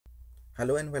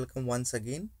Hello and welcome once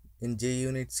again in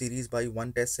JUnit series by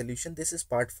One Test Solution. This is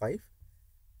part 5.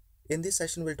 In this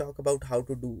session, we'll talk about how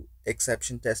to do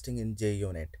exception testing in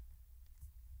JUnit.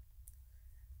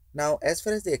 Now, as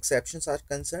far as the exceptions are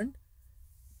concerned,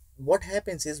 what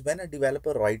happens is when a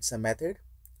developer writes a method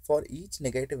for each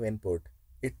negative input,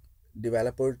 it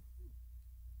developer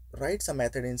writes a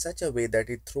method in such a way that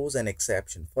it throws an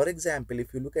exception. For example,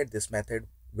 if you look at this method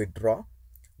withdraw,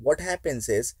 what happens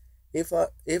is if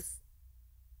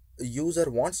user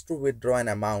wants to withdraw an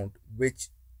amount which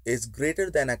is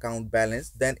greater than account balance,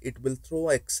 then it will throw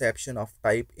exception of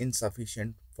type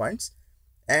insufficient funds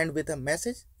and with a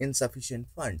message insufficient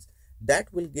funds.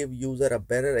 That will give user a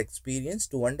better experience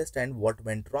to understand what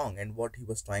went wrong and what he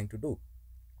was trying to do.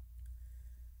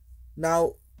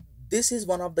 Now, this is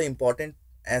one of the important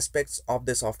aspects of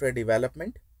the software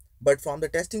development, but from the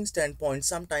testing standpoint,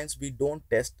 sometimes we don't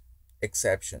test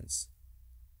exceptions.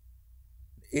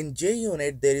 In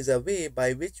JUnit, there is a way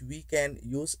by which we can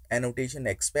use annotation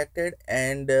expected,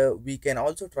 and we can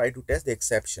also try to test the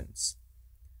exceptions.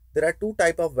 There are two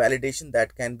type of validation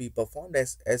that can be performed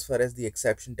as far as the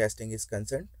exception testing is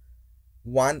concerned.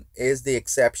 One is the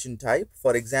exception type.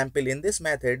 For example, in this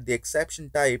method, the exception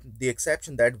type, the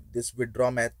exception that this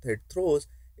withdraw method throws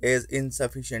is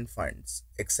insufficient funds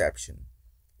exception.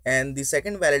 And the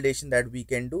second validation that we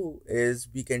can do is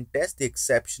we can test the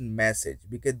exception message,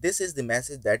 because this is the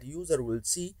message that user will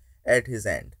see at his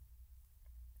end.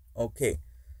 Okay,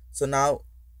 so now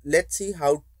let's see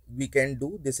how we can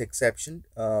do this exception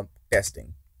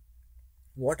testing.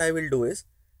 What I will do is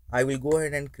I will go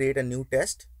ahead and create a new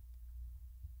test,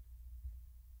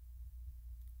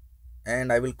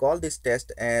 and I will call this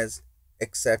test as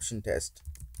exception test.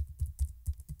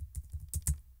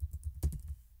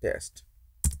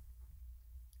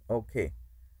 Okay,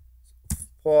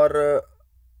 for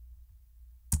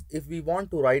if we want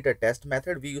to write a test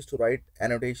method, we used to write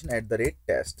annotation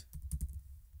 @test.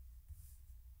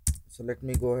 So let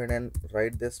me go ahead and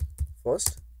write this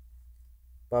first.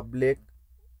 Public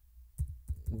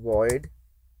void,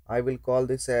 I will call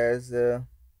this as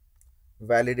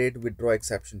validate withdraw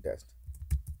exception test.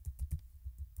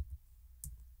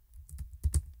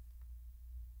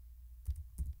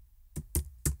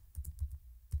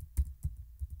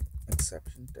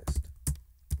 Exception test.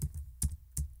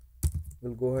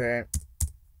 We'll go ahead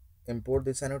and import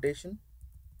this annotation.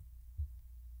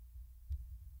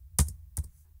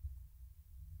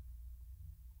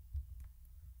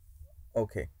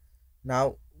 Okay,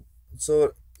 now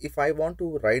so if I want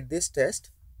to write this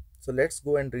test, so let's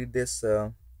go and read this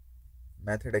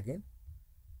method again.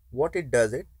 What it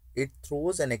does, it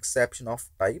throws an exception of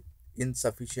type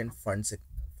insufficient funds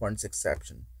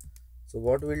exception. So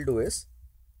what we'll do is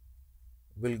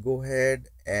we'll go ahead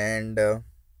and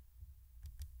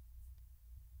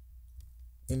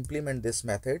implement this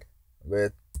method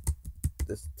with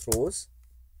this throws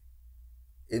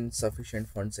insufficient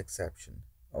funds exception.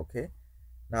 Okay,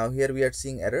 now here we are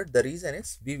seeing error. The reason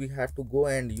is we have to go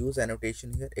and use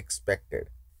annotation here expected.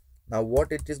 Now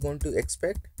what it is going to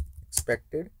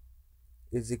expected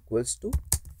is equals to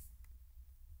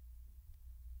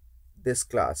this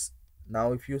class.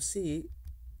 Now if you see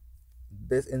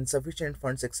this insufficient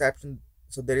funds exception,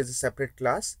 so there is a separate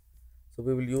class, so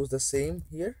we will use the same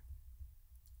here.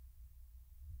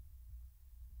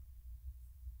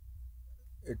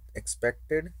 It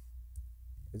expected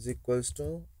is equals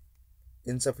to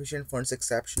insufficient funds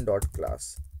exception dot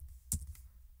class.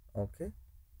 Okay,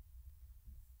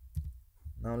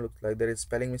 now looks like there is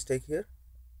spelling mistake here.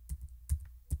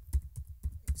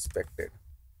 Expected.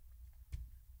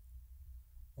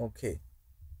 Okay,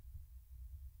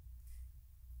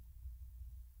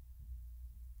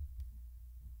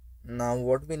 now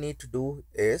what we need to do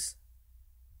is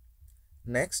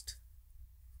next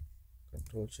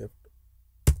control shift.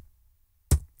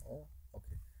 Oh,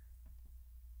 okay,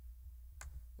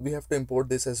 we have to import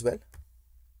this as well.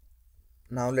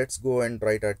 Now let's go and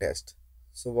write our test.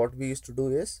 So what we used to do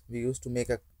is we used to make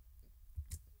a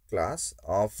class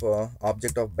of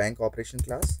object of bank operation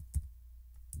class,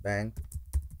 bank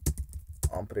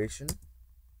operation,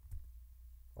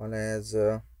 call as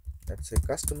let's say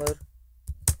customer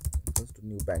equals to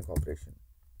new bank operation.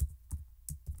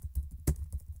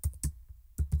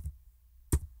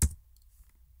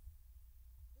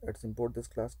 Let's import this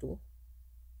class too.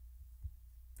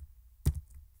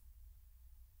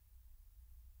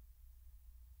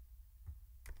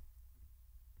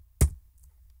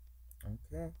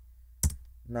 Okay,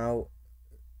 now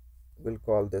we'll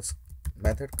call this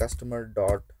method customer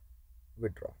dot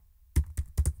withdraw,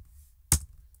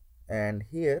 and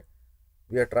here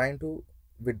we are trying to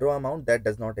withdraw amount that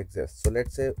does not exist. So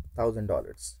let's say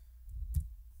 $1,000.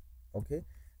 Okay,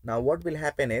 now what will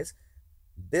happen is,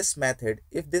 this method,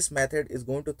 if this method is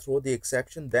going to throw the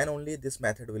exception, then only this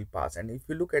method will pass. And if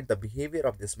you look at the behavior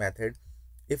of this method,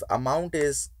 if amount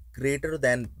is greater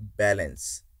than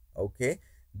balance, okay,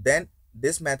 then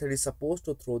this method is supposed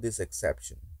to throw this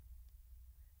exception.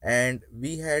 And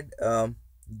we had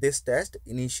this test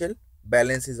initial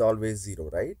balance is always 0,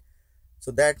 right?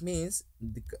 So that means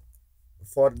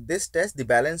for this test the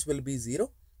balance will be 0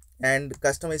 and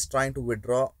customer is trying to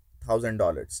withdraw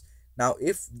 $1,000. Now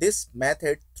if this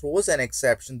method throws an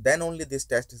exception, then only this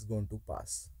test is going to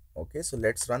pass. Okay, so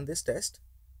let's run this test.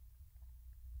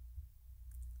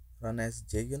 Run as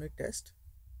JUnit test.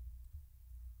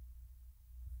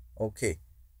 Okay,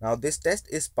 now this test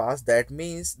is passed. That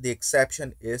means the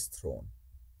exception is thrown.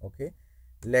 Okay,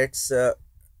 let's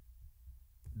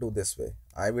do this way.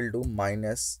 I will do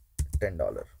minus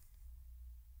 $10.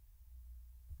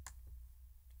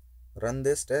 Run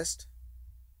this test.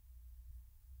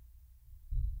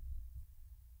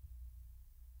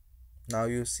 Now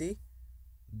you see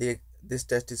this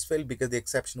test is failed because the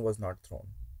exception was not thrown.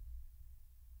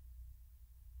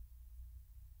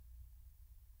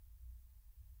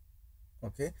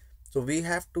 Okay, so we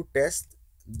have to test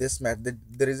this method.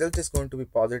 The result is going to be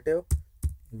positive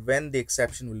when the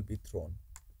exception will be thrown.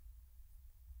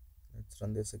 Let's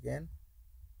run this again.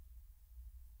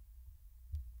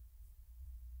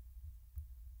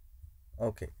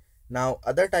 Okay, now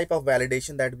other type of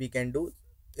validation that we can do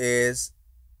is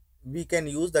we can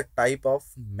use the type of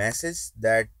message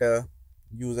that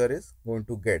user is going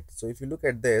to get. So if you look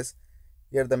at this,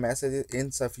 here the message is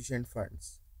insufficient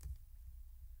funds.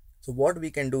 So what we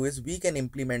can do is we can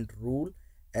implement rule,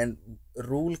 and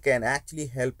rule can actually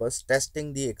help us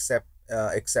testing the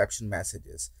exception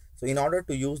messages. So in order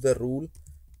to use the rule,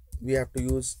 we have to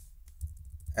use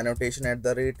annotation at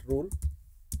the rate rule.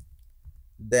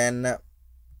 Then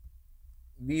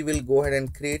we will go ahead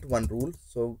and create one rule.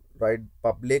 So write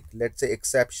public, let's say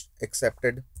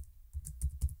accepted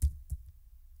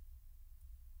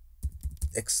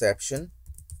exception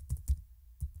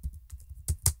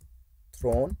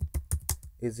thrown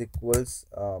is equals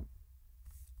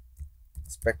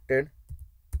expected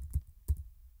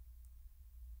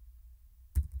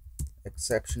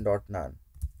exception dot none.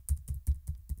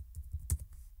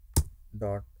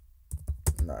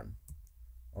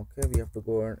 Okay, we have to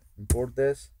go and import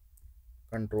this.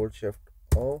 Control Shift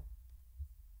O,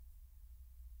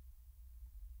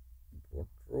 import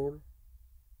rule.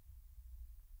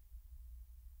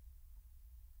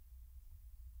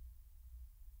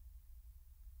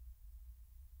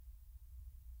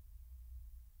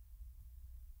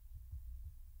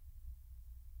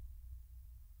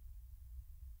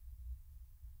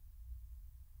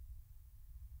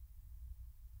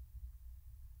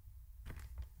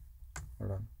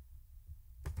 Hold on.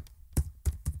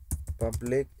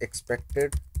 Public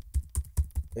expected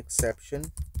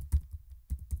exception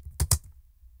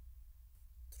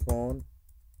thrown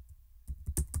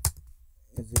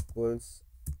is equals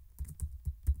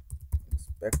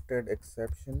expected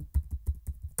exception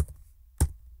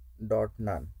dot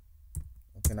none.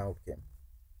 Okay, now it came.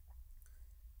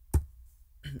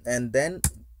 And then,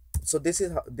 so this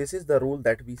is the rule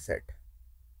that we set.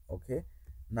 Okay,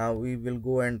 now we will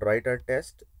go and write our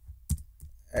test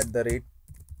at the rate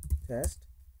test.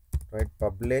 Write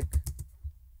public,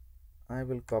 I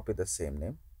will copy the same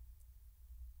name,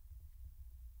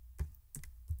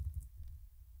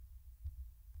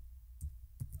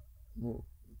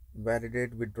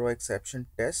 validate withdraw exception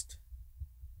test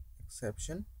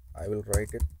exception. I will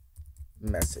write it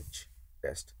message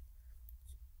test.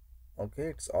 Okay,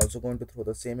 it's also going to throw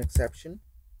the same exception.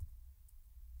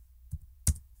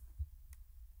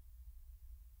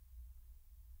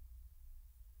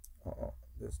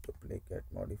 This duplicate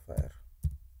modifier.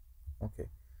 Okay,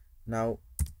 now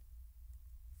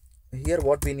here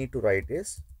what we need to write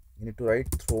is, we need to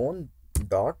write thrown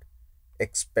dot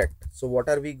expect. So what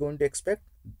are we going to expect?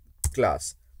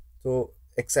 Class. So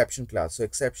exception class. So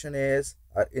exception is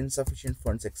our insufficient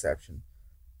funds exception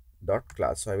dot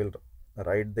class. So I will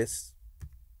write this.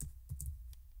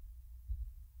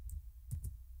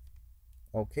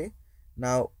 Okay,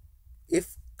 now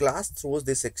if class throws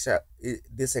this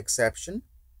exception,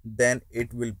 then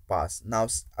it will pass. Now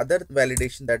other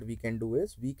validation that we can do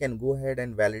is we can go ahead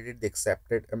and validate the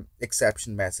accepted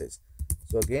exception message.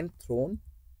 So again, thrown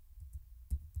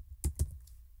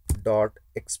dot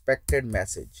expected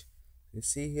message. You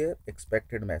see here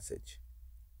expected message,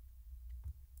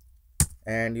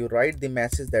 and you write the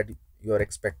message that you are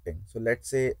expecting. So let's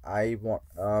say I want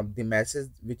the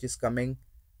message which is coming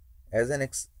as an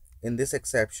in this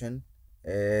exception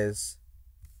is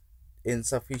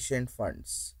insufficient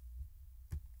funds.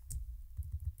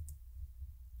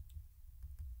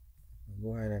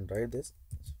 Go ahead and write this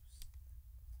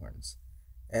funds,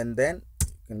 and then you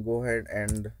can go ahead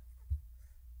and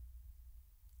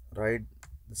write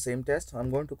the same test.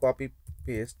 I'm going to copy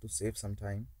paste to save some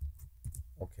time.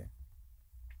 Okay,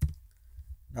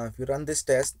 now if you run this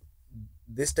test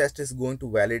is going to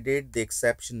validate the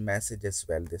exception message as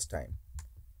well this time.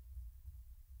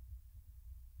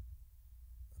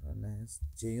 Run as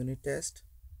JUnit test.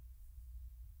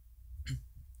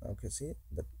 Okay, see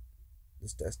that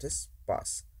this test is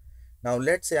pass. Now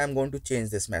let's say I'm going to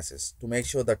change this message to make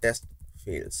sure the test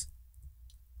fails.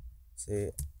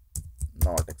 Say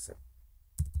not accept.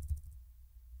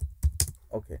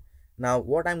 Okay, now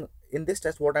what I'm in this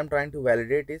test, what I'm trying to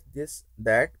validate is this,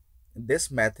 that this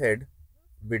method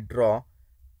withdraw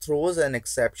throws an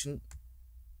exception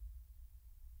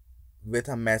with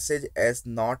a message as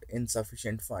not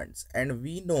insufficient funds, and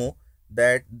we know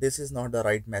that this is not the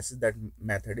right message that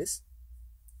method is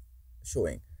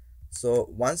showing. So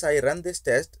once I run this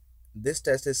test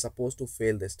is supposed to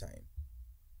fail this time.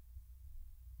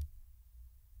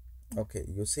 Okay,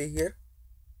 you see here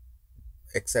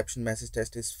exception message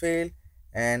test is fail,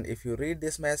 and if you read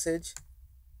this message,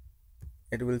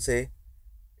 it will say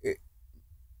it,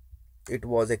 it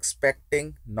was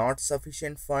expecting not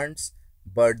sufficient funds,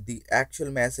 but the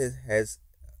actual message has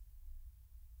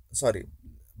sorry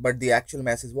but the actual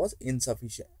message was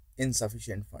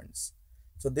insufficient funds.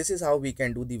 So this is how we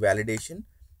can do the validation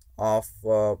of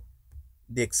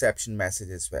the exception message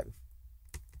as well.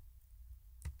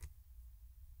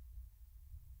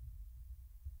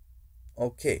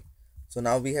 Okay, so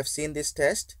now we have seen this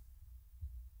test.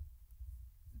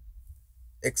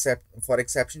 Except for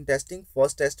exception testing,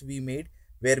 first test we made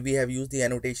where we have used the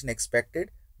annotation expected,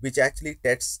 which actually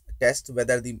tests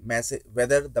whether the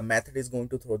method is going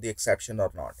to throw the exception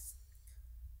or not.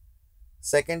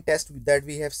 Second test that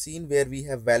we have seen where we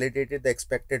have validated the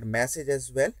expected message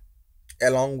as well,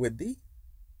 along with the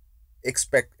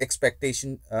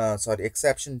exception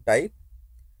type.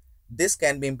 This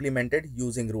can be implemented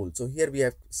using rules. So here we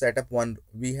have set up one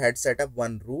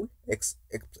rule,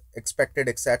 expected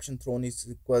exception thrown is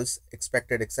equals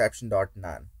expected exception dot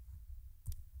none.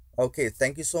 Okay,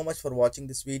 thank you so much for watching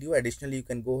this video. Additionally, you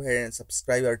can go ahead and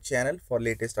subscribe our channel for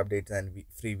latest updates and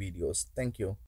free videos. Thank you.